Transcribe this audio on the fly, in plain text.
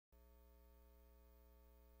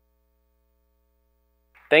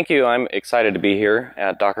Thank you. I'm excited to be here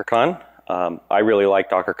at DockerCon. I really like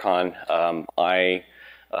DockerCon. I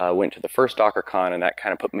went to the first DockerCon, and that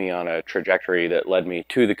kind of put me on a trajectory that led me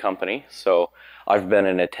to the company. So I've been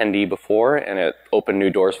an attendee before, and it opened new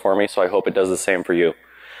doors for me, so I hope it does the same for you.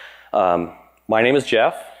 My name is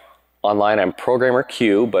Jeff. Online, I'm Programmer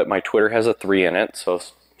Q, but my Twitter has a 3 in it, so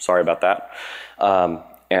sorry about that.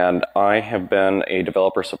 And I have been a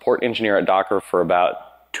developer support engineer at Docker for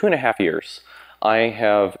about 2.5 years. I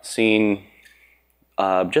have seen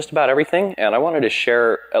just about everything, and I wanted to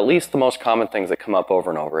share at least the most common things that come up over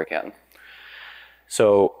and over again.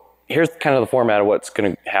 So here's kind of the format of what's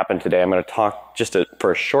going to happen today. I'm going to talk just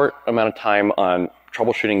for a short amount of time on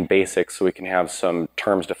troubleshooting basics so we can have some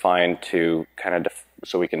terms defined to kind of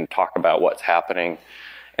so we can talk about what's happening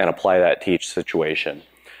and apply that to each situation.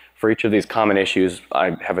 For each of these common issues,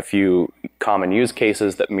 I have a few common use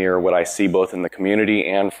cases that mirror what I see both in the community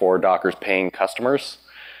and for Docker's paying customers.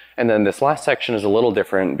 And then this last section is a little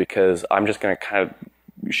different because I'm just going to kind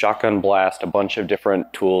of shotgun blast a bunch of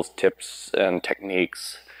different tools, tips, and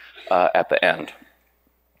techniques at the end.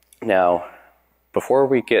 Now, before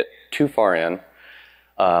we get too far in,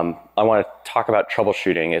 I want to talk about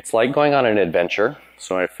troubleshooting. It's like going on an adventure.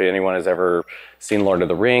 So if anyone has ever seen Lord of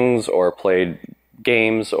the Rings or played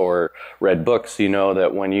games or read books, you know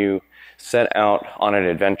that when you set out on an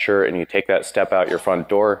adventure and you take that step out your front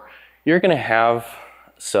door, you're going to have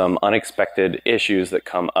some unexpected issues that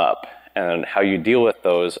come up, and how you deal with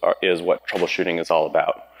those is what troubleshooting is all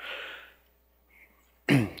about.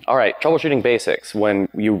 All right, troubleshooting basics. When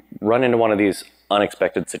you run into one of these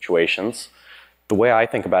unexpected situations, the way I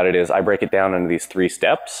think about it is I break it down into these 3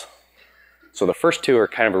 steps. So the first 2 are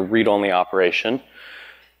kind of a read-only operation.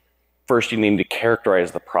 First, you need to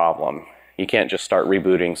characterize the problem. You can't just start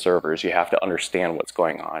rebooting servers. You have to understand what's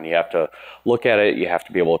going on. You have to look at it. You have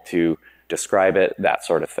to be able to describe it, that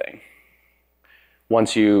sort of thing.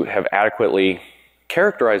 Once you have adequately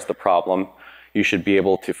characterized the problem, you should be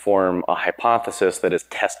able to form a hypothesis that is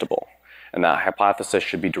testable. And that hypothesis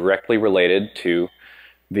should be directly related to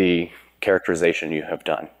the characterization you have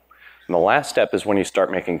done. And the last step is when you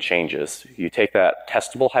start making changes. You take that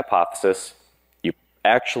testable hypothesis, you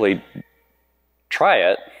actually try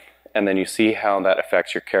it, and then you see how that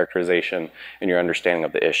affects your characterization and your understanding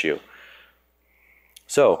of the issue.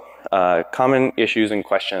 So, common issues and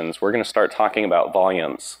questions. We're going to start talking about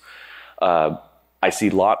volumes. I see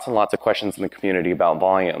lots and lots of questions in the community about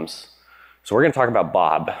volumes. So we're going to talk about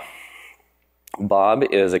Bob. Bob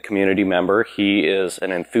is a community member. He is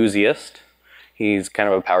an enthusiast. He's kind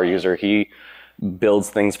of a power user. He builds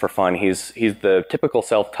things for fun. He's the typical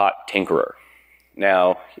self-taught tinkerer.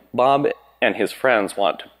 Now, Bob and his friends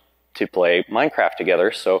want to play Minecraft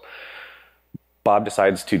together, so Bob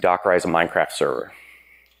decides to Dockerize a Minecraft server.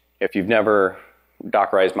 If you've never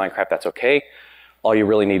Dockerized Minecraft, that's okay. All you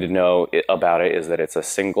really need to know about it is that it's a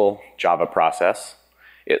single Java process.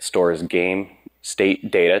 It stores game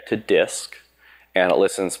state data to disk, and it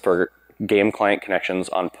listens for game client connections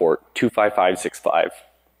on port 25565.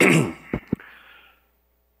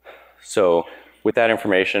 So with that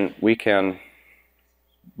information, we can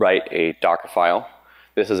write a Docker file.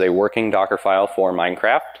 This is a working Docker file for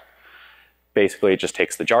Minecraft. Basically, it just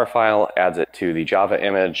takes the jar file, adds it to the Java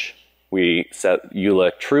image. We set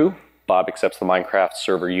EULA true. Bob accepts the Minecraft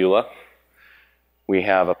server EULA. We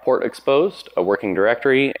have a port exposed, a working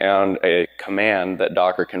directory, and a command that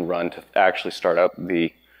Docker can run to actually start up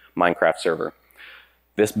the Minecraft server.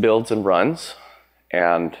 This builds and runs,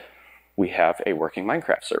 and we have a working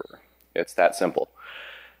Minecraft server. It's that simple.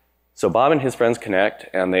 So Bob and his friends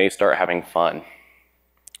connect, and they start having fun.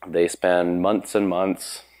 They spend months and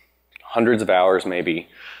months, hundreds of hours maybe,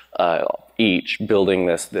 each building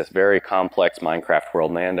this very complex Minecraft world,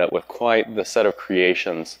 and they end up with quite the set of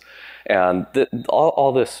creations. And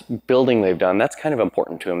all this building they've done, that's kind of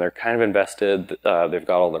important to them. They're kind of invested. They've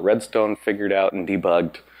got all the redstone figured out and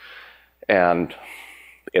debugged, and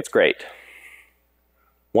it's great.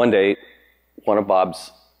 One day, one of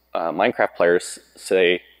Bob's Minecraft players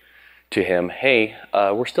say to him, hey,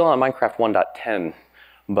 we're still on Minecraft 1.10,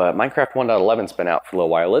 but Minecraft 1.11's been out for a little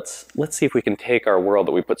while. Let's see if we can take our world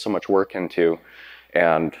that we put so much work into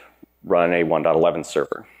and run a 1.11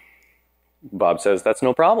 server. Bob says that's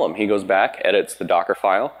no problem. He goes back, edits the Docker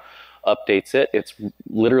file, updates it. It's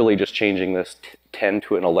literally just changing this 10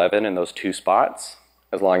 to an 11 in those 2 spots.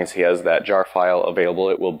 As long as he has that jar file available,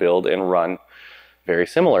 it will build and run very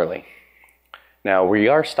similarly. Now, we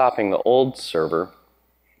are stopping the old server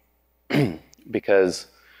because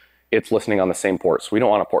it's listening on the same port, so we don't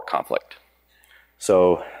want a port conflict.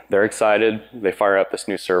 So They're excited, they fire up this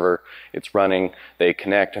new server, it's running, they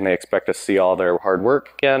connect, and they expect to see all their hard work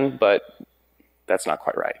again, but that's not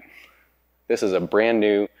quite right. This is a brand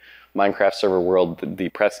new Minecraft server world. The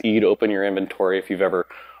press E to open your inventory if you've ever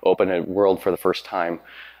opened a world for the first time.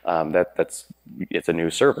 It's a new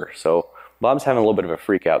server. So Bob's having a little bit of a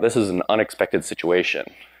freak out. This is an unexpected situation.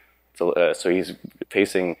 So he's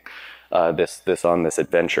facing this on this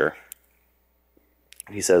adventure.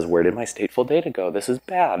 He says, where did my stateful data go? This is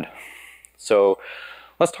bad. So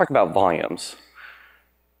let's talk about volumes.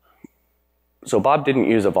 So Bob didn't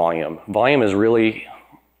use a volume. Volume is really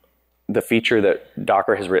the feature that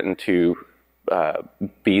Docker has written to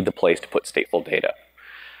be the place to put stateful data.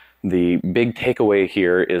 The big takeaway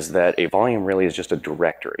here is that a volume really is just a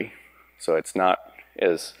directory. So it's not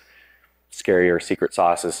as scary or secret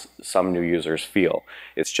sauce as some new users feel.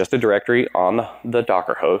 It's just a directory on the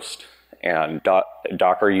Docker host, and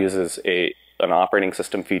Docker uses an operating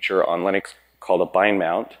system feature on Linux called a bind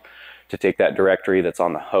mount to take that directory that's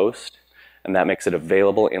on the host, and that makes it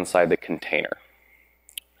available inside the container.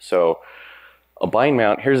 So a bind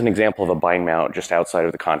mount, here's an example of a bind mount just outside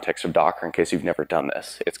of the context of Docker in case you've never done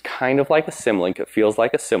this. It's kind of like a symlink. It feels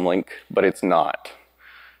like a symlink, but it's not.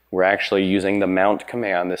 We're actually using the mount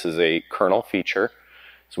command. This is a kernel feature.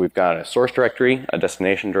 So we've got a source directory, a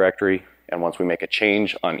destination directory, and once we make a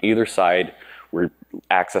change on either side, we're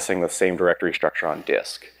accessing the same directory structure on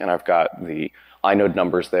disk. And I've got the inode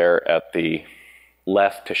numbers there at the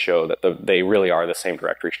left to show that they really are the same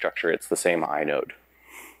directory structure. It's the same inode.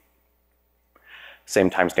 Same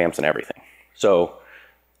timestamps and everything. So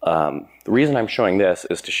the reason I'm showing this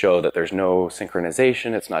is to show that there's no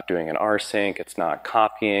synchronization. It's not doing an rsync. It's not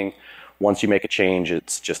copying. Once you make a change,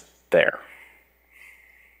 it's just there.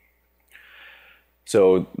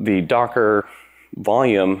 So the Docker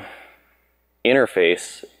volume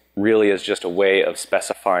interface really is just a way of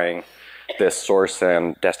specifying this source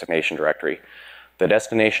and destination directory. The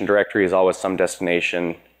destination directory is always some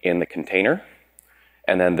destination in the container,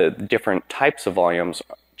 and then the different types of volumes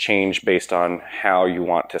change based on how you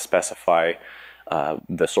want to specify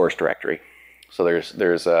the source directory. So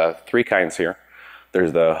there's three kinds here.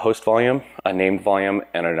 There's the host volume, a named volume,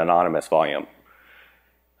 and an anonymous volume.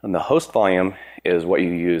 And the host volume is what you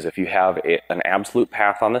use if you have an absolute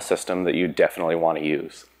path on the system that you definitely want to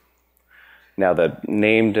use. Now the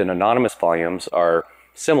named and anonymous volumes are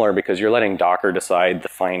similar because you're letting Docker decide the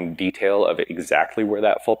fine detail of exactly where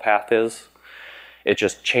that full path is. It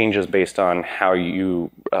just changes based on how you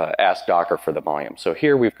ask Docker for the volume. So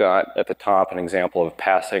here we've got at the top an example of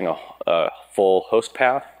passing a full host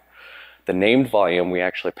path. The named volume, we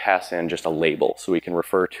actually pass in just a label so we can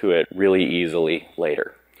refer to it really easily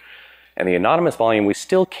later. And the anonymous volume, we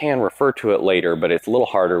still can refer to it later, but it's a little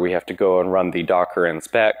harder. We have to go and run the docker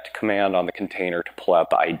inspect command on the container to pull out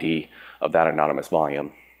the ID of that anonymous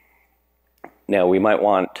volume. Now we might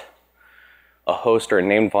want a host or a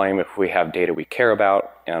named volume if we have data we care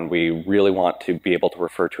about and we really want to be able to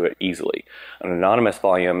refer to it easily. An anonymous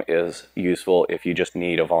volume is useful if you just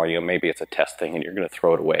need a volume. Maybe it's a test thing and you're going to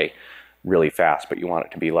throw it away really fast, but you want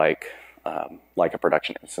it to be like a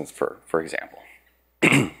production instance, for example.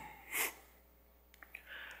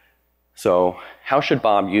 So how should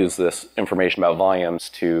Bob use this information about volumes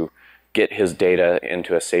to get his data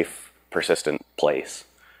into a safe, persistent place?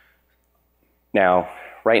 Now,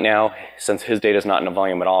 right now, since his data is not in a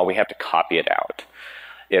volume at all, we have to copy it out.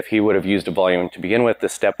 If he would have used a volume to begin with,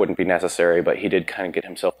 this step wouldn't be necessary, but he did kind of get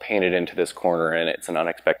himself painted into this corner, and it's an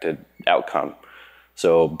unexpected outcome.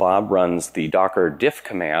 So Bob runs the docker diff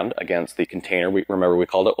command against the container. Remember, we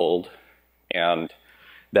called it old, and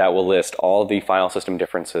that will list all the file system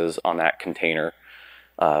differences on that container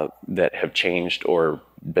that have changed or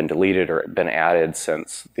been deleted or been added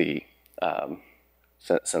since the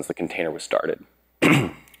container was started.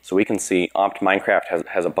 So we can see opt Minecraft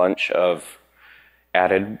has a bunch of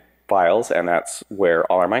added files, and that's where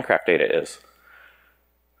all our Minecraft data is.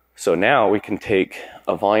 So now we can take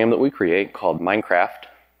a volume that we create called Minecraft.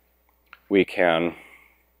 We can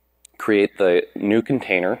create the new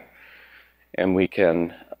container, and we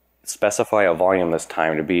can specify a volume this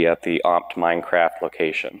time to be at the opt Minecraft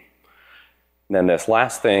location. And then this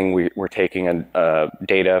last thing, we're taking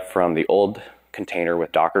data from the old container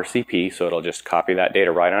with docker cp, so it'll just copy that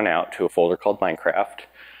data right on out to a folder called Minecraft.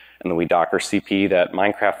 And then we docker cp that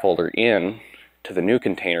Minecraft folder in to the new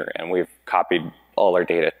container, and we've copied all our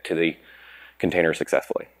data to the container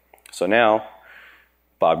successfully. So now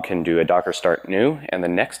Bob can do a docker start new, and the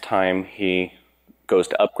next time he goes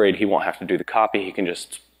to upgrade, he won't have to do the copy. He can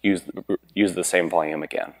just use the same volume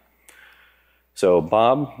again. So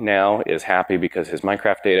Bob now is happy because his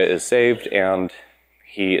Minecraft data is saved, and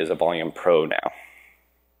he is a volume pro now.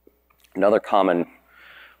 Another common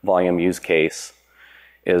volume use case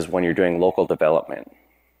is when you're doing local development.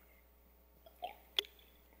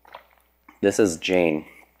 This is Jane.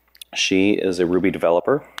 She is a Ruby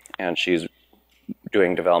developer, and she's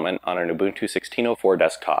doing development on an Ubuntu 16.04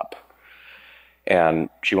 desktop. And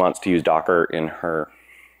she wants to use Docker in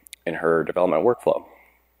her development workflow.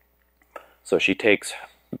 So she takes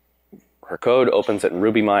her code, opens it in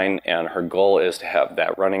RubyMine, and her goal is to have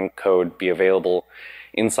that running code be available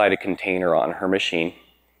inside a container on her machine.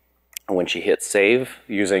 And when she hits save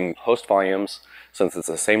using host volumes, since it's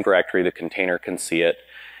the same directory, the container can see it,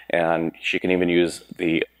 and she can even use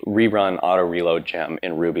the rerun auto reload gem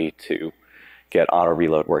in Ruby to get auto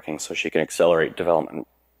reload working so she can accelerate development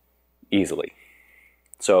easily.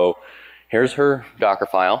 So here's her Docker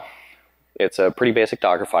file. It's a pretty basic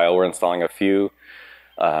Docker file. We're installing a few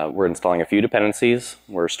dependencies.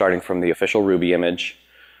 We're starting from the official Ruby image.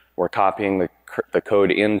 We're copying the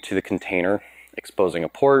code into the container, exposing a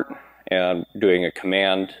port, and doing a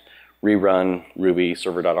command rerun ruby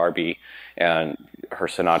server.rb, and her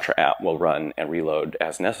Sinatra app will run and reload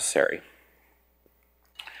as necessary.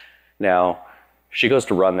 Now, she goes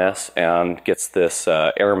to run this and gets this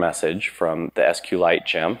error message from the SQLite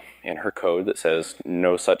gem in her code that says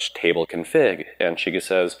no such table config. And she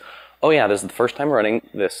says, oh yeah, this is the first time running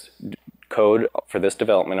this code for this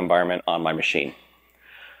development environment on my machine.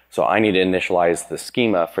 So I need to initialize the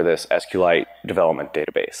schema for this SQLite development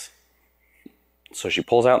database. So she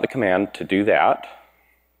pulls out the command to do that.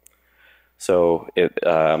 So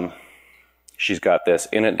she's got this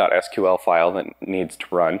init.sql file that needs to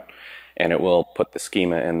run, and it will put the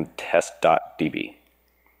schema in test.db.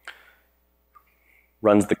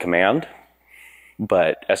 Runs the command,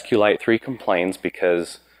 but SQLite 3 complains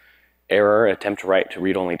because error, attempt to write to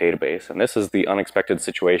read-only database. And this is the unexpected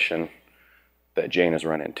situation that Jane has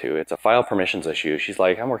run into. It's a file permissions issue. She's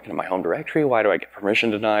like, I'm working in my home directory. Why do I get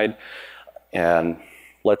permission denied? And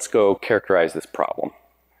let's go characterize this problem.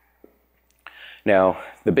 Now,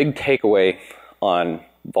 the big takeaway on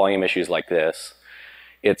volume issues like this,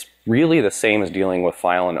 it's really the same as dealing with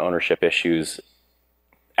file and ownership issues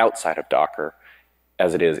outside of Docker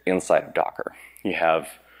as it is inside of Docker. You have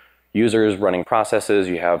users running processes,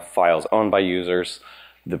 you have files owned by users.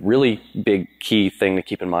 The really big key thing to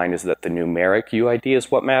keep in mind is that the numeric UID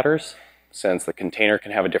is what matters. Since the container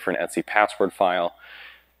can have a different etc password file,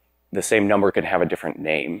 the same number can have a different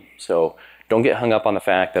name. So don't get hung up on the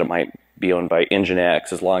fact that it might be owned by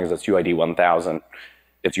Nginx. As long as it's UID 1000,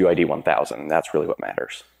 it's UID 1000. That's really what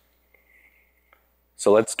matters.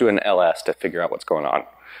 So let's do an ls to figure out what's going on.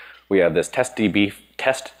 We have this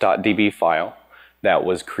test.db file that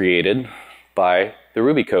was created by the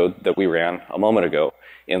Ruby code that we ran a moment ago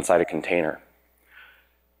inside a container.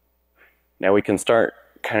 Now we can start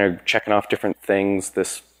kind of checking off different things.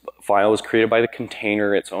 This file was created by the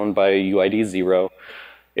container. It's owned by UID 0.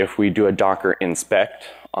 If we do a Docker inspect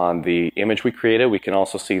on the image we created, we can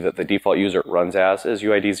also see that the default user it runs as is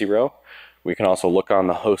UID 0. We can also look on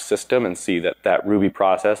the host system and see that that Ruby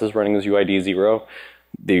process is running as UID 0.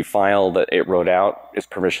 The file that it wrote out is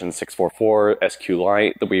permission 644.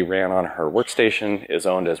 SQLite that we ran on her workstation is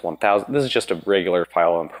owned as 1000. This is just a regular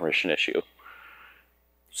file and permission issue.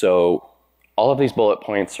 So all of these bullet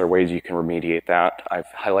points are ways you can remediate that. I've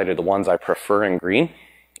highlighted the ones I prefer in green,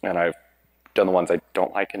 and I've done the ones I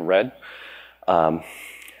don't like in red.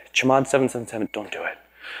 Chmod777, don't do it.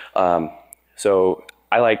 So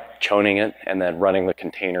I like choning it and then running the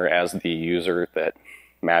container as the user that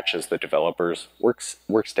matches the developer's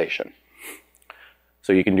workstation.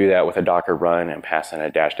 So you can do that with a Docker run and pass in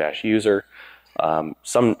a -- user.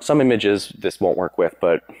 Some images this won't work with,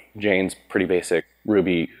 but Jane's pretty basic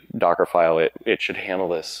Ruby Docker file, it should handle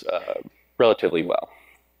this relatively well.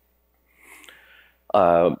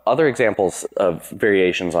 Other examples of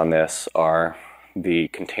variations on this are the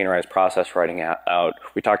containerized process writing out.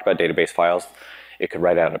 We talked about database files. It could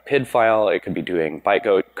write out a PID file. It could be doing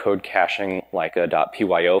bytecode caching like a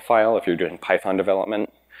 .pyo file if you're doing Python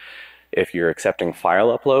development. If you're accepting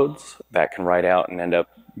file uploads, that can write out and end up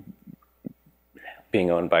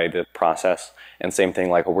being owned by the process. And same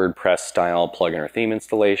thing like a WordPress style plugin or theme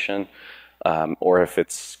installation, or if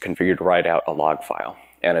it's configured to write out a log file.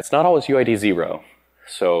 And it's not always UID 0.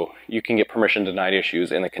 So you can get permission denied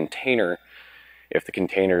issues in the container if the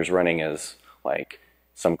container is running as like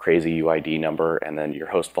some crazy UID number and then your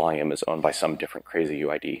host volume is owned by some different crazy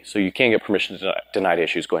UID. So you can get permission denied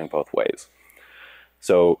issues going both ways.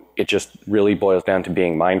 So it just really boils down to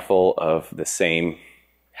being mindful of the same,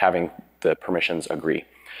 having the permissions agree.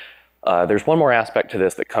 There's one more aspect to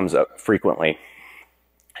this that comes up frequently.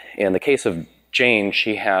 In the case of Jane,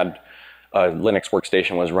 she had a Linux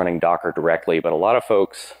workstation, was running Docker directly, but a lot of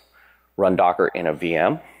folks run Docker in a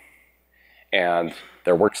VM, and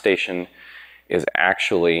their workstation is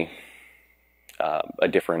actually a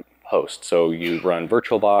different host. So you run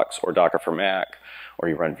VirtualBox or Docker for Mac, or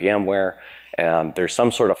you run VMware, and there's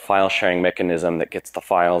some sort of file sharing mechanism that gets the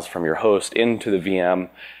files from your host into the VM,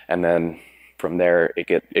 and then from there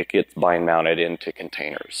it gets bind mounted into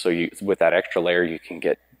containers. So with that extra layer, you can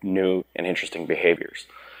get new and interesting behaviors.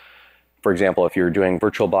 For example, if you're doing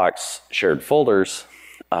VirtualBox shared folders,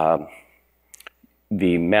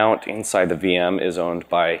 the mount inside the VM is owned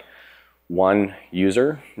by one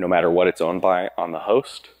user, no matter what it's owned by on the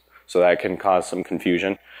host. So that can cause some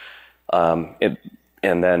confusion. And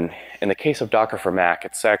then in the case of Docker for Mac,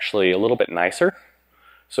 it's actually a little bit nicer.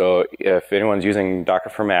 So if anyone's using Docker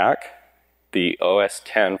for Mac, the OS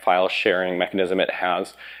X file sharing mechanism it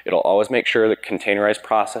has, it'll always make sure that containerized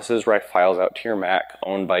processes write files out to your Mac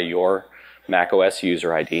owned by your Mac OS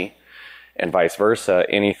user ID, and vice versa.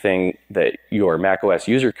 Anything that your Mac OS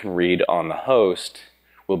user can read on the host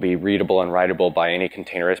will be readable and writable by any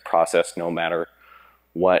containerized process, no matter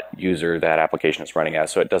what user that application is running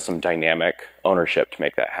as. So it does some dynamic ownership to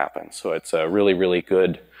make that happen. So it's a really, really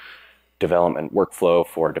good development workflow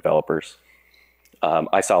for developers.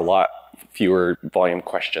 I saw a lot fewer volume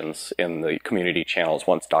questions in the community channels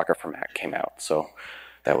once Docker for Mac came out. So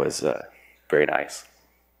that was very nice.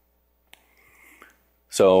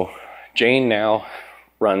 So Jane now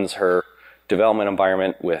runs her development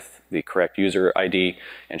environment with the correct user ID,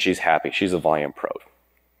 and she's happy. She's a volume pro.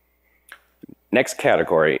 Next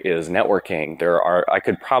category is networking. I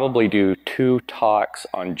could probably do 2 talks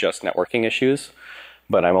on just networking issues,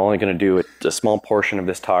 but I'm only going to do a small portion of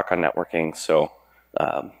this talk on networking, so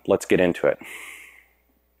let's get into it.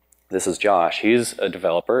 This is Josh. He's a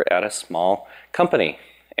developer at a small company,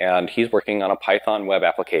 and he's working on a Python web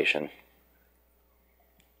application.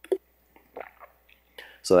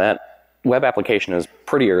 So that web application is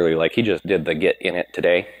pretty early, like he just did the git init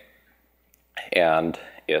today, and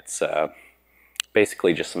it's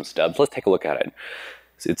basically just some stubs. Let's take a look at it.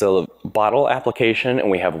 It's a bottle application,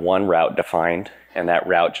 and we have one route defined, and that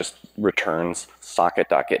route just returns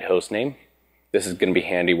socket.get hostname. This is going to be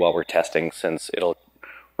handy while we're testing, since it'll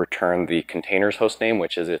return the container's hostname,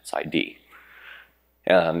 which is its ID.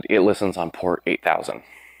 And it listens on port 8000.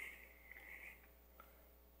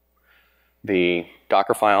 The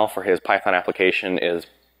Docker file for his Python application is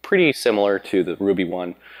pretty similar to the Ruby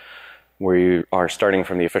one. We are starting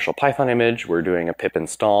from the official Python image. We're doing a pip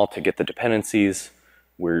install to get the dependencies.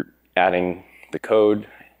 We're adding the code,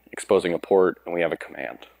 exposing a port, and we have a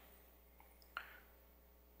command.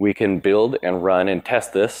 We can build and run and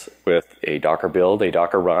test this with a Docker build, a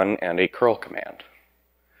Docker run, and a curl command.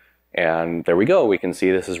 And there we go. We can see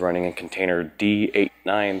this is running in container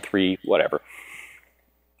D893, whatever.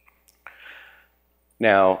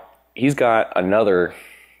 Now, he's got another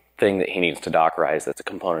thing that he needs to Dockerize that's a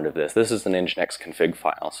component of this. This is an nginx config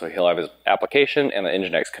file. So he'll have his application and the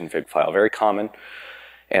nginx config file, very common.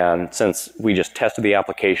 And since we just tested the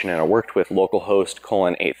application and it worked with localhost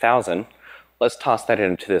 :8000, let's toss that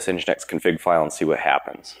into this nginx config file and see what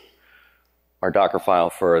happens. Our Docker file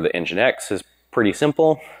for the nginx is pretty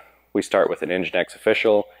simple. We start with an nginx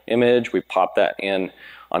official image. We pop that in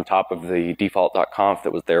on top of the default.conf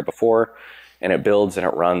that was there before, and it builds and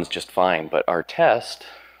it runs just fine. But our test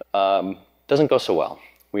doesn't go so well.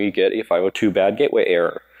 We get a 502 bad gateway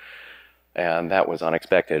error, and that was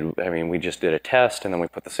unexpected. I mean, we just did a test, and then we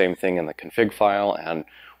put the same thing in the config file, and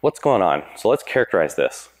what's going on? So let's characterize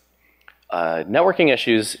this. Networking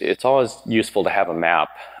issues, it's always useful to have a map.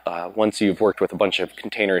 Once you've worked with a bunch of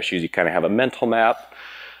container issues, you kind of have a mental map,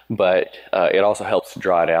 but it also helps to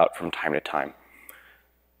draw it out from time to time.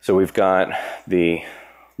 So we've got the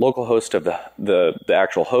local host of the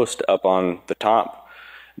actual host up on the top,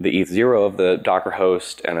 the eth0 of the Docker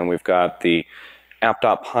host, and then we've got the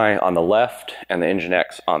app.py on the left and the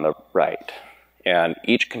nginx on the right. And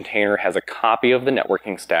each container has a copy of the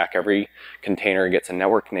networking stack. Every container gets a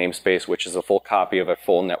network namespace, which is a full copy of a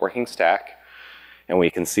full networking stack. And we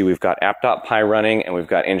can see we've got app.py running and we've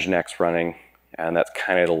got nginx running, and that's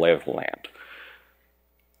kind of the lay of the land.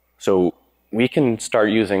 So we can start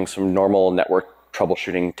using some normal network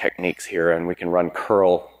troubleshooting techniques here, and we can run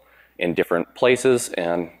curl in different places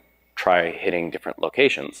and try hitting different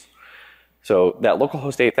locations. So that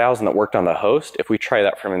localhost 8000 that worked on the host, if we try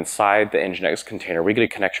that from inside the nginx container, we get a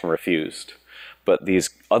connection refused. But these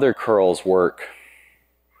other curls work.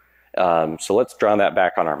 So let's draw that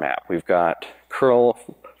back on our map. We've got curl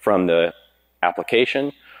from the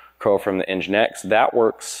application, curl from the nginx. That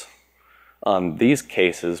works on these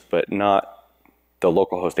cases, but not the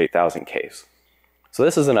localhost 8000 case. So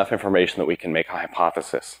this is enough information that we can make a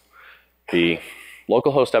hypothesis. The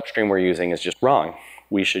localhost upstream we're using is just wrong.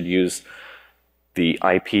 We should use the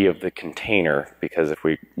IP of the container, because if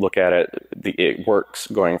we look at it, it works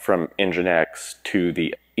going from Nginx to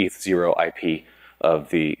the ETH0 IP of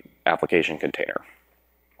the application container.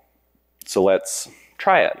 So let's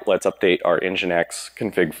try it. Let's update our Nginx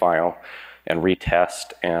config file and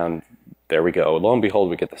retest, and there we go. Lo and behold,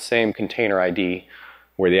 we get the same container ID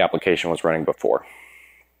where the application was running before.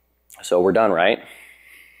 So we're done, right?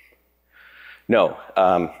 No,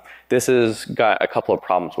 this has got a couple of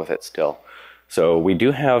problems with it still. So we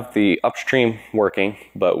do have the upstream working,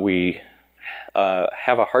 but we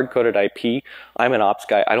have a hard-coded IP. I'm an ops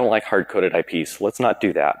guy. I don't like hard-coded IPs, so let's not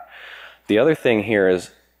do that. The other thing here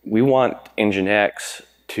is we want Nginx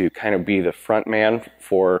to kind of be the front man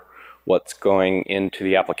for what's going into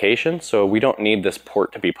the application, so we don't need this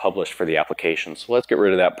port to be published for the application. So let's get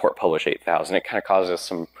rid of that port publish 8000. It kind of causes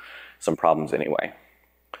some problems anyway.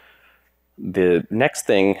 The next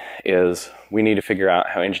thing is we need to figure out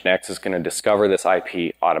how Nginx is going to discover this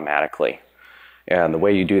IP automatically. And the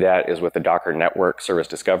way you do that is with the Docker Network Service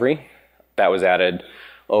Discovery. That was added,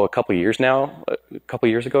 a couple years ago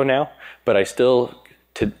now, but I still,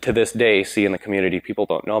 to this day, see in the community people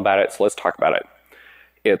don't know about it, so let's talk about it.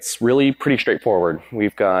 It's really pretty straightforward.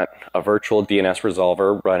 We've got a virtual DNS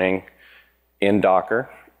resolver running in Docker.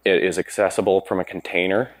 It is accessible from a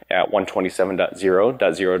container at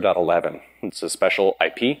 127.0.0.11. It's a special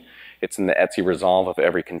IP. It's in the etc resolve of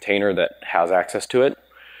every container that has access to it.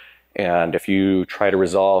 And if you try to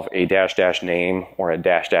resolve a -- name or a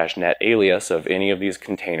 -- net alias of any of these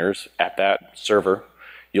containers at that server,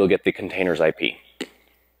 you'll get the container's IP.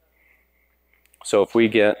 So if we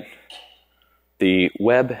get the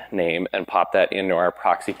web name and pop that into our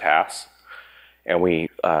proxy pass, and we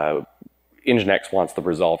Nginx wants the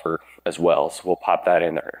resolver as well, so we'll pop that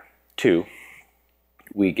in there too.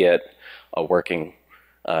 We get a working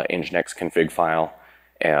Nginx config file,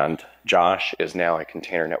 and Josh is now a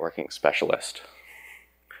container networking specialist.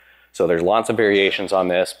 So there's lots of variations on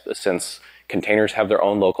this. Since containers have their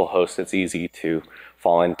own local hosts, it's easy to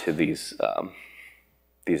fall into these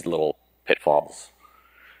little pitfalls.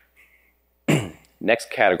 Next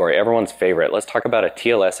category, everyone's favorite. Let's talk about a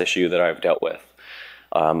TLS issue that I've dealt with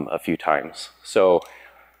a few times. So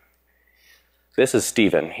this is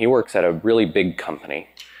Steven. He works at a really big company,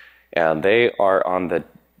 and they are on the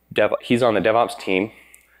he's on the DevOps team,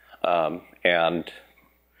 and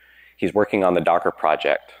he's working on the Docker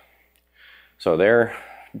project. So their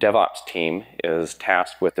DevOps team is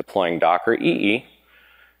tasked with deploying Docker EE,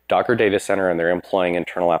 Docker Data Center, and they're employing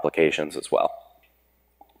internal applications as well.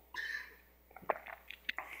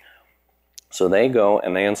 So they go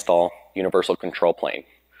and they install Universal Control Plane,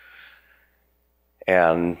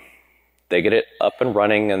 and they get it up and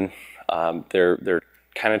running, and they're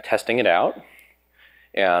kind of testing it out.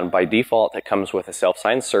 And by default, it comes with a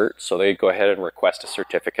self-signed cert, so they go ahead and request a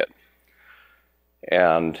certificate.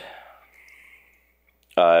 And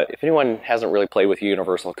if anyone hasn't really played with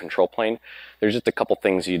Universal Control Plane, there's just a couple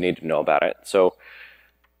things you need to know about it. So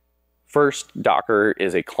first, Docker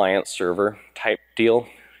is a client-server type deal.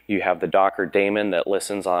 You have the Docker daemon that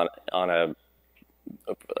listens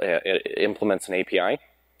it implements an API.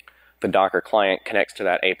 The Docker client connects to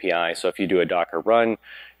that API. So if you do a Docker run,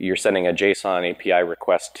 you're sending a JSON API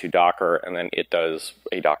request to Docker, and then it does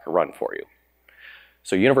a Docker run for you.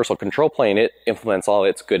 So Universal Control Plane, it implements all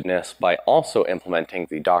its goodness by also implementing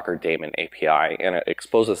the Docker daemon API, and it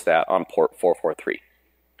exposes that on port 443.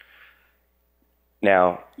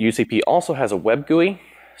 Now, UCP also has a web GUI,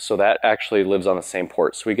 so that actually lives on the same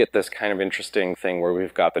port. So we get this kind of interesting thing where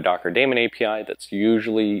we've got the Docker daemon API that's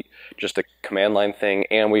usually just a command line thing,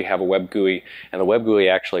 and we have a web GUI, and the web GUI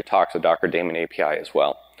actually talks to Docker daemon API as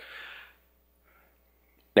well.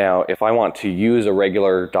 Now, if I want to use a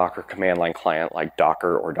regular Docker command line client like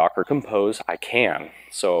Docker or Docker Compose, I can.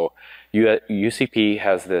 So UCP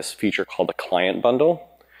has this feature called the client bundle,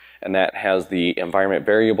 and that has the environment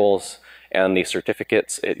variables and the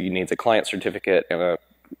certificates. It needs a client certificate, and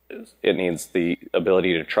it needs the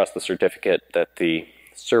ability to trust the certificate that the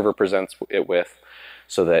server presents it with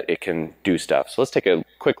so that it can do stuff. So let's take a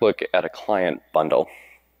quick look at a client bundle.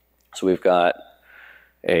 So we've got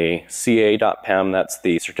a ca.pem, that's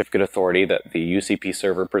the certificate authority that the UCP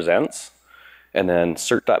server presents. And then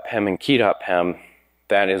cert.pem and key.pem,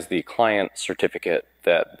 that is the client certificate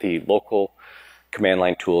that the local command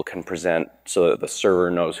line tool can present so that the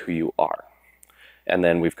server knows who you are. And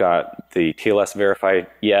then we've got the TLS verify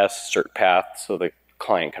yes, cert path, so the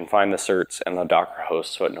client can find the certs, and the Docker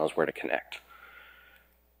host so it knows where to connect.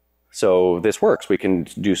 So this works. We can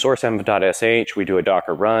do source.env.sh, we do a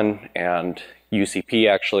Docker run, and UCP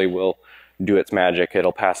actually will do its magic.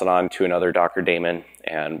 It'll pass it on to another Docker daemon,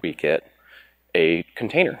 and we get a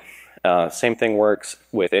container. Same thing works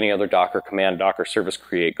with any other Docker command. Docker service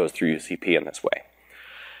create goes through UCP in this way.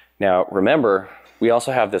 Now remember, we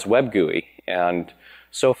also have this web GUI, and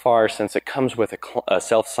so far, since it comes with a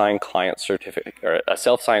self-signed client certificate, or a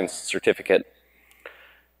self-signed certificate,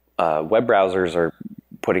 web browsers are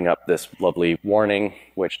putting up this lovely warning,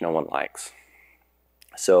 which no one likes.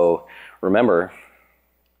 So remember,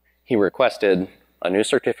 he requested a new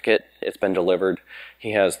certificate. It's been delivered.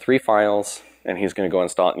 He has 3 files, and he's going to go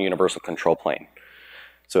install it in Universal Control Plane.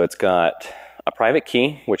 So it's got a private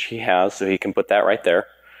key, which he has, so he can put that right there.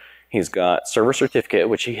 He's got server certificate,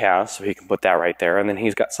 which he has, so he can put that right there. And then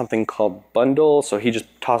he's got something called bundle, so he just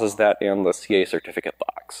tosses that in the CA certificate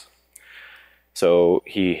box. So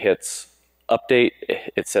he hits update,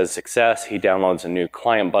 it says success, he downloads a new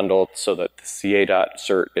client bundle so that the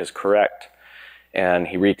ca.cert is correct, and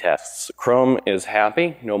he retests. Chrome is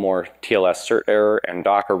happy, no more TLS cert error, and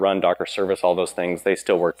Docker run, Docker service, all those things, they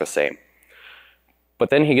still work the same. But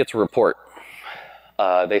then he gets a report.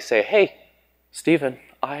 They say, hey, Stephen,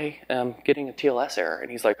 I am getting a TLS error.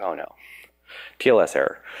 And he's like, oh no, TLS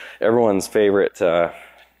error. Everyone's favorite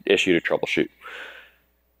issue to troubleshoot.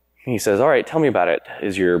 He says, all right, tell me about it.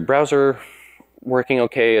 Is your browser working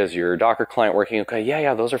okay? Is your Docker client working okay?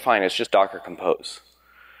 Yeah, those are fine. It's just Docker Compose.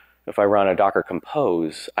 If I run a Docker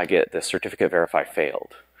Compose, I get this certificate verify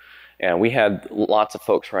failed. And we had lots of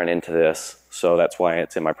folks run into this, so that's why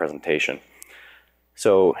it's in my presentation.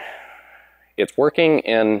 So it's working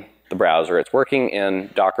in the browser, it's working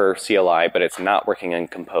in Docker CLI, but it's not working in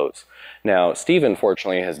Compose. Now, Steve,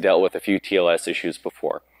 fortunately, has dealt with a few TLS issues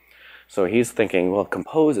before. So he's thinking, well,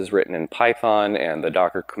 Compose is written in Python, and the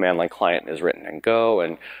Docker command line client is written in Go,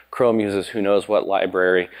 and Chrome uses who knows what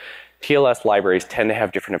library. TLS libraries tend to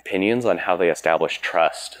have different opinions on how they establish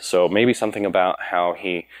trust. So maybe something about how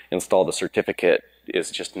he installed a certificate is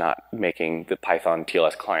just not making the Python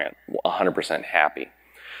TLS client 100% happy.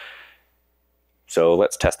 So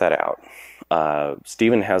let's test that out.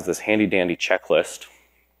 Stephen has this handy dandy checklist,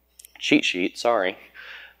 cheat sheet, sorry,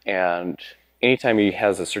 and anytime he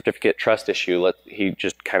has a certificate trust issue, he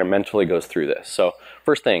just kind of mentally goes through this. So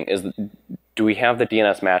first thing is, do we have the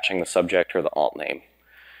DNS matching the subject or the alt name?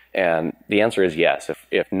 And the answer is yes.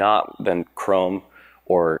 If not, then Chrome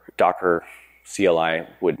or Docker CLI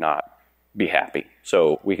would not be happy.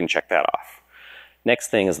 So we can check that off. Next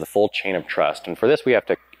thing is the full chain of trust. And for this, we have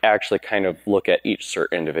to actually kind of look at each cert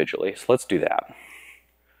individually. So let's do that.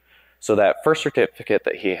 So that first certificate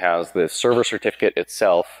that he has, the server certificate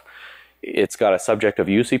itself, it's got a subject of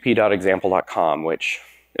ucp.example.com, which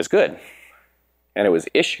is good. And it was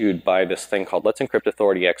issued by this thing called Let's Encrypt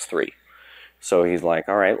Authority X3. So he's like,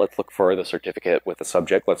 all right, let's look for the certificate with the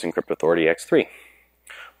subject Let's Encrypt Authority X3.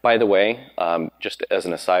 By the way, just as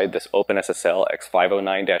an aside, this OpenSSL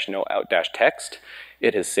X509-no-out-text,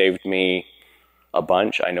 it has saved me a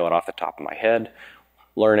bunch. I know it off the top of my head.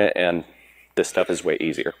 Learn it, and this stuff is way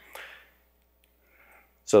easier.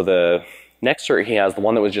 So the next cert he has, the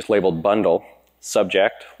one that was just labeled bundle,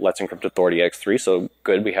 subject, Let's Encrypt Authority X3, so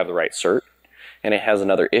good, we have the right cert. And it has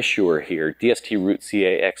another issuer here, DST root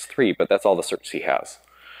CA X3, but that's all the certs he has.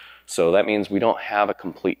 So that means we don't have a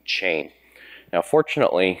complete chain. Now,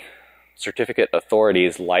 fortunately, certificate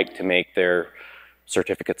authorities like to make their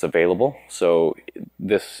certificates available. So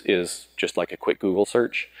this is just like a quick Google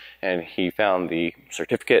search, and he found the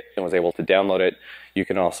certificate and was able to download it. You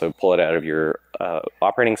can also pull it out of your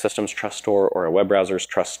operating system's trust store or a web browser's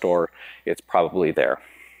trust store. It's probably there.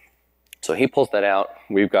 So he pulls that out.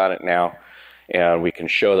 We've got it now. And we can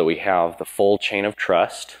show that we have the full chain of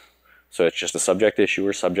trust. So it's just a subject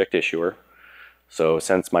issuer, subject issuer. So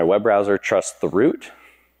since my web browser trusts the root,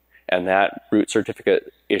 and that root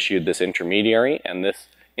certificate issued this intermediary, and this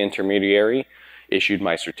intermediary issued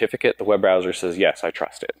my certificate, the web browser says, yes, I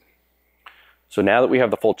trust it. So now that we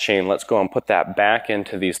have the full chain, let's go and put that back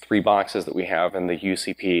into these 3 boxes that we have in the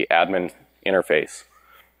UCP admin interface.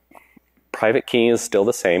 Private key is still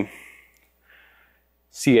the same.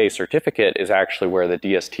 CA certificate is actually where the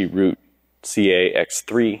DST root CA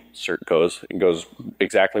X3 cert goes. It goes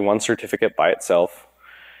exactly one certificate by itself.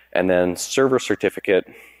 And then server certificate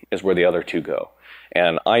is where the other 2 go.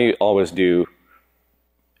 And I always do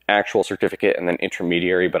actual certificate and then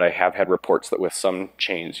intermediary, but I have had reports that with some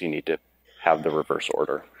chains you need to have the reverse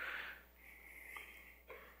order.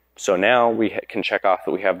 So now we can check off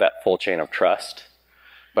that we have that full chain of trust,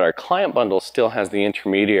 but our client bundle still has the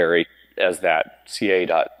intermediary as that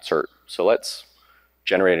ca.cert. So let's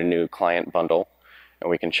generate a new client bundle, and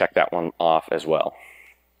we can check that one off as well.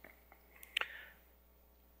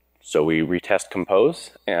 So we retest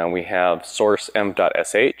compose, and we have source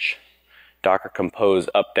m.sh, docker compose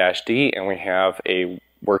up-d, and we have a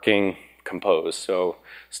working compose. So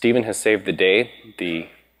Steven has saved the day. The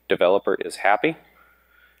developer is happy,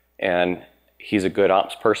 and he's a good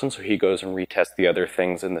ops person, so he goes and retests the other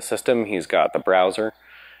things in the system. He's got the browser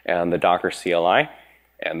and the Docker CLI,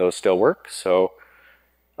 and those still work, so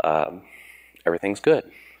everything's good.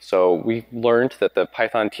 So we learned that the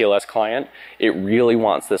Python TLS client, it really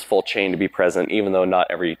wants this full chain to be present, even though not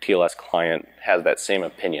every TLS client has that same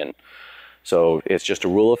opinion. So it's just a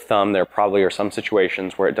rule of thumb. There probably are some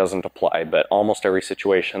situations where it doesn't apply, but almost every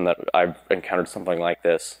situation that I've encountered something like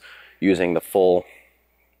this, using the full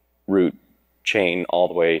root chain all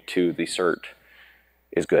the way to the cert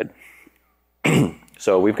is good.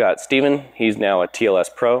 So we've got Steven, he's now a TLS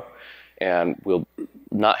Pro, and we'll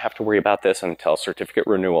not have to worry about this until certificate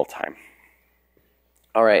renewal time.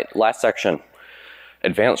 All right, last section,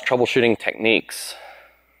 advanced troubleshooting techniques.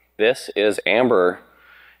 This is Amber,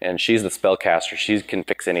 and she's the spellcaster. She can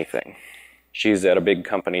fix anything. She's at a big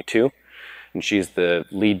company too, and she's the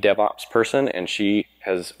lead DevOps person, and she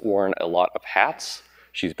has worn a lot of hats.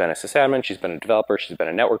 She's been a sysadmin, she's been a developer, she's been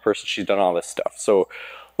a network person, she's done all this stuff. So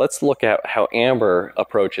let's look at how Amber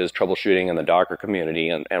approaches troubleshooting in the Docker community,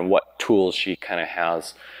 and what tools she kind of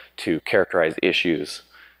has to characterize issues.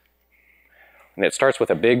 And it starts with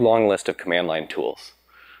a big long list of command line tools.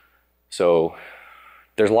 So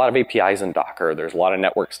there's a lot of APIs in Docker, there's a lot of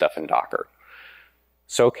network stuff in Docker.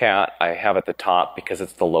 SOCAT I have at the top because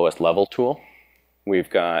it's the lowest level tool. We've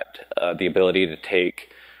got the ability to take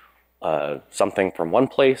something from one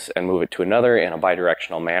place and move it to another in a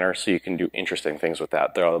bidirectional manner, so you can do interesting things with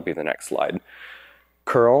that. That'll be the next slide.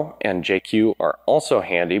 Curl and JQ are also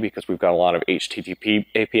handy because we've got a lot of HTTP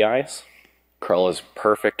APIs. Curl is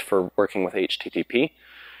perfect for working with HTTP,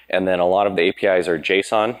 and then a lot of the APIs are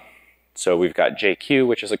JSON. So we've got JQ,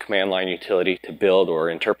 which is a command line utility to build or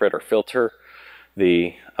interpret or filter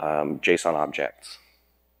the JSON objects.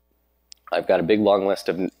 I've got a big long list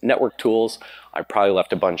of network tools. I probably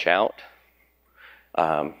left a bunch out.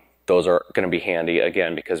 Those are going to be handy,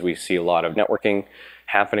 again, because we see a lot of networking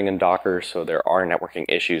happening in Docker, so there are networking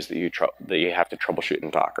issues that you have to troubleshoot in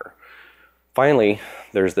Docker. Finally,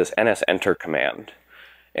 there's this nsenter command.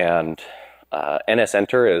 And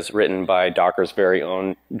nsenter is written by Docker's very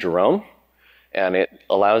own Jerome, and it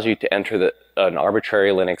allows you to enter an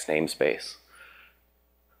arbitrary Linux namespace.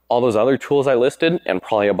 All those other tools I listed, and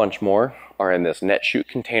probably a bunch more, are in this netshoot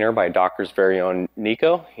container by Docker's very own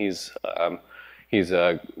Nico. He's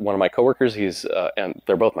one of my coworkers. And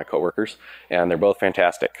they're both my coworkers, and they're both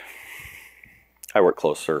fantastic. I work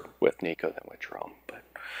closer with Nico than with Jerome, but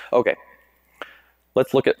okay.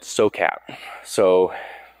 Let's look at SOCAT. So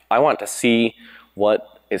I want to see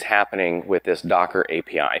what is happening with this Docker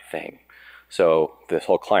API thing. So this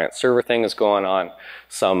whole client server thing is going on,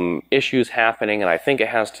 some issues happening, and I think it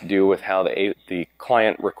has to do with how the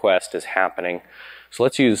client request is happening. So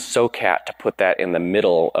let's use SOCAT to put that in the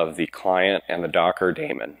middle of the client and the Docker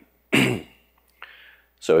daemon.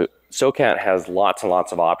 So SOCAT has lots and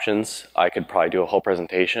lots of options. I could probably do a whole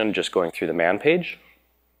presentation just going through the man page,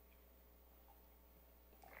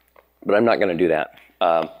 but I'm not going to do that.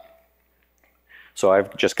 So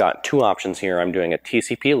I've just got two options here. I'm doing a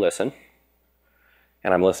TCP listen,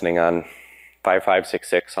 and I'm listening on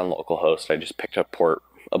 5566 on localhost. I just picked up port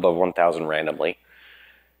above 1000 randomly.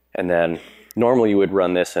 And then normally you would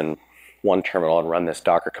run this in one terminal and run this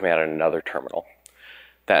Docker command in another terminal.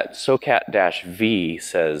 That SOCAT-V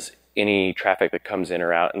says any traffic that comes in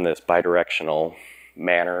or out in this bidirectional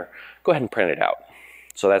manner, go ahead and print it out.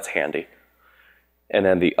 So that's handy. And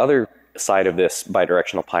then the other side of this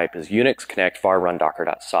bidirectional pipe is Unix connect var run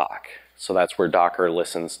docker.sock. So that's where Docker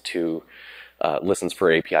listens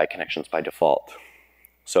for API connections by default.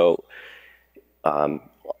 So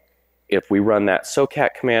if we run that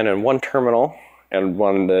SOCAT command in one terminal and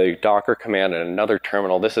run the Docker command in another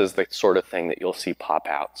terminal, this is the sort of thing that you'll see pop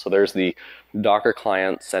out. So there's the Docker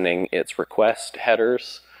client sending its request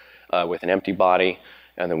headers with an empty body,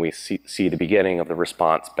 and then we see the beginning of the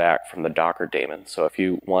response back from the Docker daemon. So if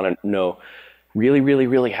you want to know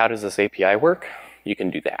really how does this API work, you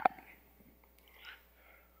can do that.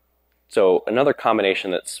 So another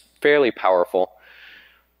combination that's fairly powerful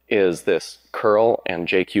is this curl and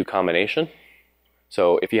JQ combination.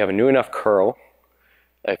 So if you have a new enough curl,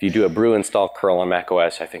 if you do a brew install curl on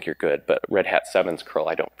macOS, I think you're good, but Red Hat 7's curl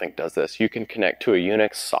I don't think does this. You can connect to a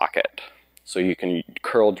Unix socket. So you can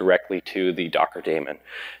curl directly to the Docker daemon.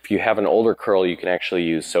 If you have an older curl, you can actually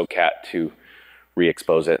use SOCAT to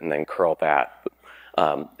re-expose it and then curl that.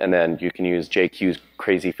 And then you can use JQ's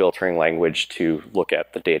crazy filtering language to look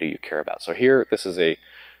at the data you care about. So here, this is a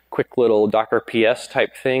quick little Docker PS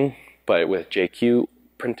type thing, but with JQ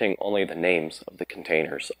printing only the names of the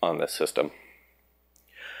containers on this system.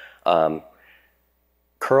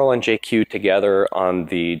 Curl and JQ together on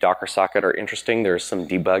the Docker socket are interesting. There's some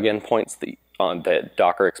debug endpoints that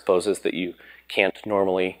Docker exposes that you can't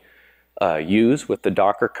normally use with the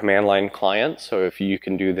Docker command line client. So if you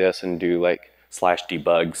can do this and do like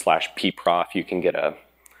 /debug/pprof, you can get a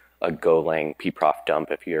Golang pprof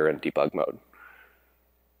dump if you're in debug mode.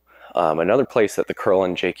 Another place that the curl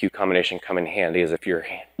and JQ combination come in handy is if you're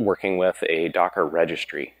working with a Docker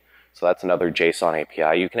registry. So that's another JSON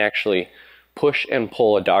API. You can actually push and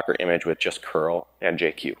pull a Docker image with just curl and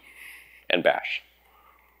JQ and bash.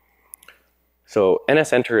 So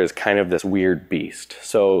NSEnter is kind of this weird beast.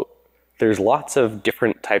 So there's lots of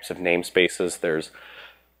different types of namespaces. There's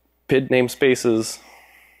PID namespaces,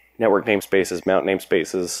 network namespaces, mount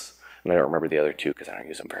namespaces, and I don't remember the other two because I don't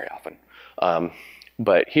use them very often.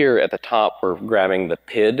 But here at the top, we're grabbing the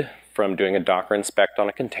PID from doing a Docker inspect on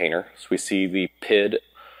a container. So we see the PID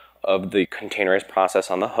of the containerized process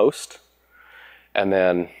on the host. And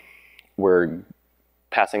then we're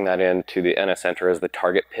passing that into the NSEnter as the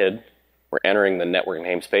target PID. We're entering the network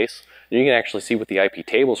namespace. And you can actually see what the IP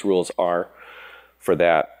tables rules are for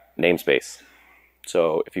that namespace.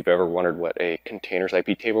 So if you've ever wondered what a container's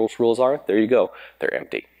IP tables rules are, there you go. They're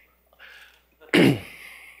empty.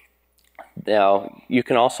 Now, you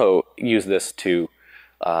can also use this to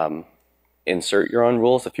insert your own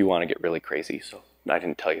rules if you want to get really crazy. So I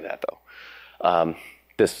didn't tell you that, though.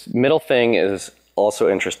 This middle thing is also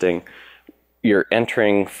interesting. You're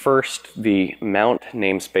entering first the mount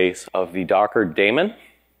namespace of the Docker daemon,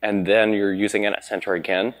 and then you're using NSEnter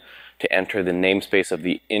again to enter the namespace of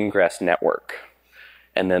the ingress network.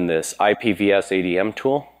 And then this IPVS ADM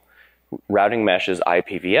tool, routing mesh is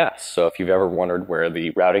IPVS. So if you've ever wondered where the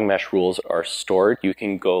routing mesh rules are stored, you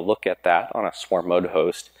can go look at that on a swarm mode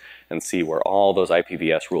host and see where all those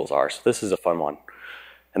IPVS rules are. So this is a fun one.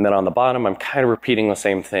 And then on the bottom, I'm kind of repeating the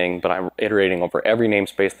same thing, but I'm iterating over every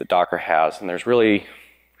namespace that Docker has. And there's really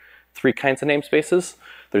three kinds of namespaces.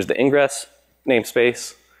 There's the ingress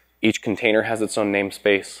namespace. Each container has its own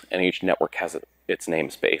namespace, and each network has its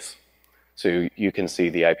namespace. So you can see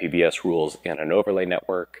the IPVS rules in an overlay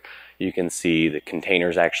network. You can see the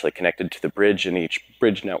containers actually connected to the bridge in each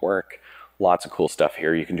bridge network. Lots of cool stuff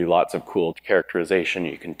here. You can do lots of cool characterization.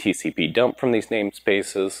 You can TCP dump from these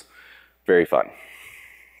namespaces. Very fun.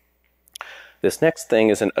 This next thing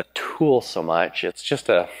isn't a tool so much. It's just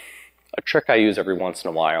a trick I use every once in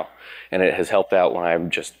a while, and it has helped out when I'm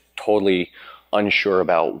just totally unsure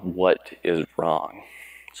about what is wrong.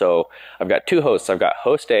 So I've got two hosts. I've got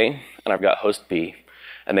host A and I've got host B,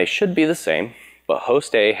 and they should be the same, but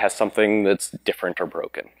host A has something that's different or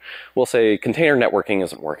broken. We'll say container networking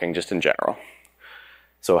isn't working just in general.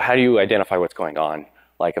 So how do you identify what's going on?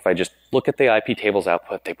 Like if I just look at the IP tables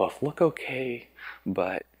output, they both look okay,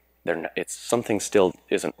 but something still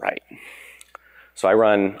isn't right. So I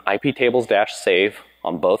run iptables-save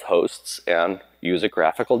on both hosts and use a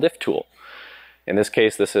graphical diff tool. In this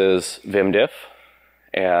case, this is vimdiff,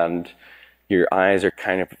 and your eyes are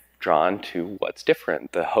kind of drawn to what's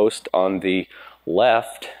different. The host on the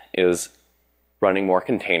left is running more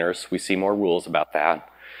containers. We see more rules about that.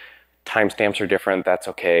 Timestamps are different, that's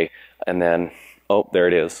okay. And then, oh, there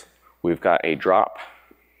it is. We've got a drop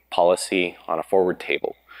policy on a forward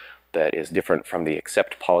table that is different from the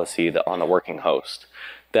accept policy on the working host.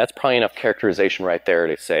 That's probably enough characterization right there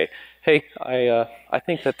to say, hey, I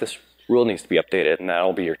think that this rule needs to be updated, and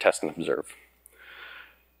that'll be your test and observe.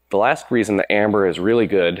 The last reason that Amber is really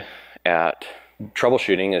good at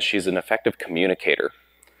troubleshooting is she's an effective communicator.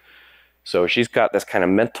 So she's got this kind of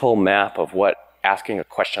mental map of what asking a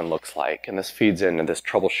question looks like, and this feeds into this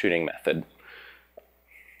troubleshooting method.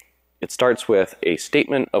 It starts with a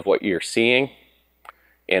statement of what you're seeing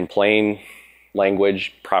in plain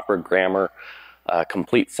language, proper grammar,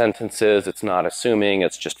 complete sentences. It's not assuming,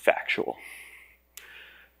 it's just factual.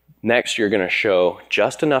 Next, you're going to show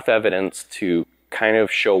just enough evidence to kind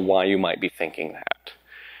of show why you might be thinking that.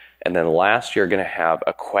 And then last, you're going to have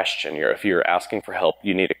a question. If you're asking for help,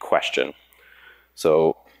 you need a question.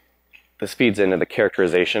 So this feeds into the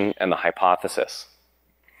characterization and the hypothesis.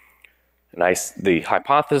 The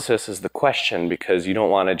hypothesis is the question because you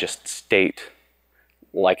don't want to just state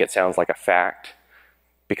like it sounds like a fact,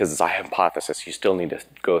 because it's a hypothesis. You still need to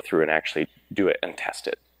go through and actually do it and test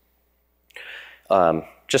it.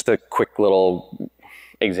 Just a quick little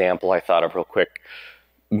example I thought of real quick.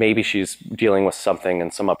 maybe she's dealing with something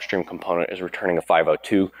and some upstream component is returning a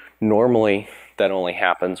 502. Normally, that only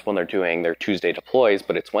happens when they're doing their Tuesday deploys,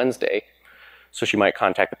 but it's Wednesday. So she might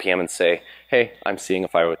contact the PM and say, hey, I'm seeing a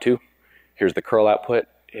 502. Here's the curl output.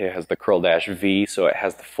 It has the curl-v, so it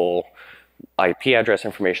has the full IP address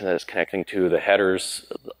information that it's connecting to, the headers,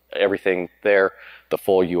 everything there, the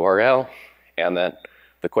full URL. And then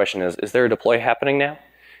the question is there a deploy happening now?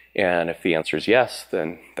 And if the answer is yes,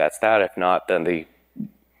 then that's that. If not, then the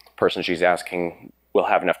person she's asking will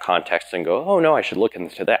have enough context and go, oh no, I should look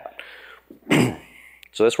into that.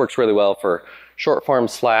 So this works really well for short form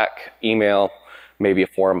Slack, email, maybe a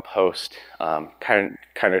forum post, kind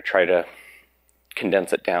of try to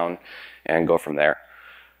condense it down and go from there.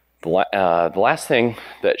 The last thing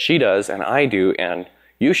that she does, and I do, and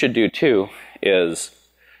you should do too, is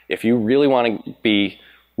if you really want to be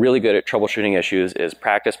really good at troubleshooting issues, is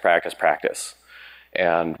practice, practice, practice.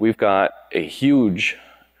 And we've got a huge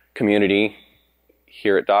community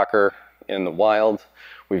here at Docker in the wild.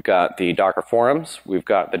 We've got the Docker forums. We've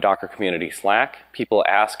got the Docker community Slack. People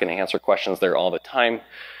ask and answer questions there all the time.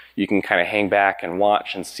 You can kind of hang back and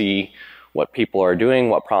watch and see what people are doing,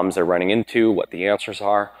 what problems they're running into, what the answers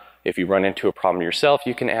are. If you run into a problem yourself,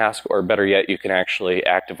 you can ask, or better yet, you can actually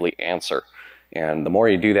actively answer. And the more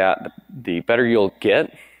you do that, the better you'll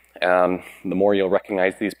get, and the more you'll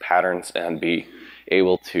recognize these patterns and be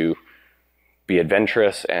able to be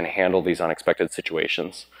adventurous and handle these unexpected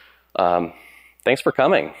situations. Thanks for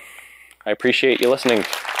coming. I appreciate you listening.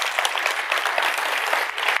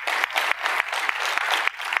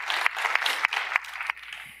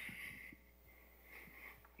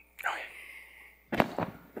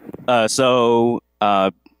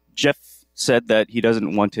 Jeff said that he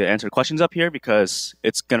doesn't want to answer questions up here because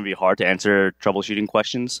it's going to be hard to answer troubleshooting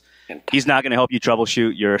questions. He's not going to help you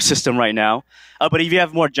troubleshoot your system right now. But if you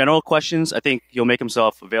have more general questions, I think he'll make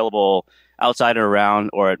himself available outside or around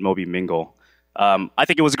or at Moby Mingle. I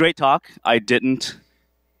think it was a great talk. I didn't.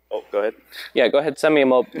 Oh, go ahead. Yeah, go ahead. Send me a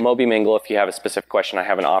Moby Mingle if you have a specific question. I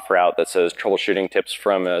have an offer out that says troubleshooting tips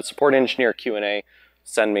from a support engineer Q&A.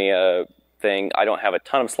 Send me a thing. I don't have a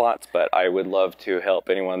ton of slots, but I would love to help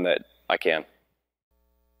anyone that I can.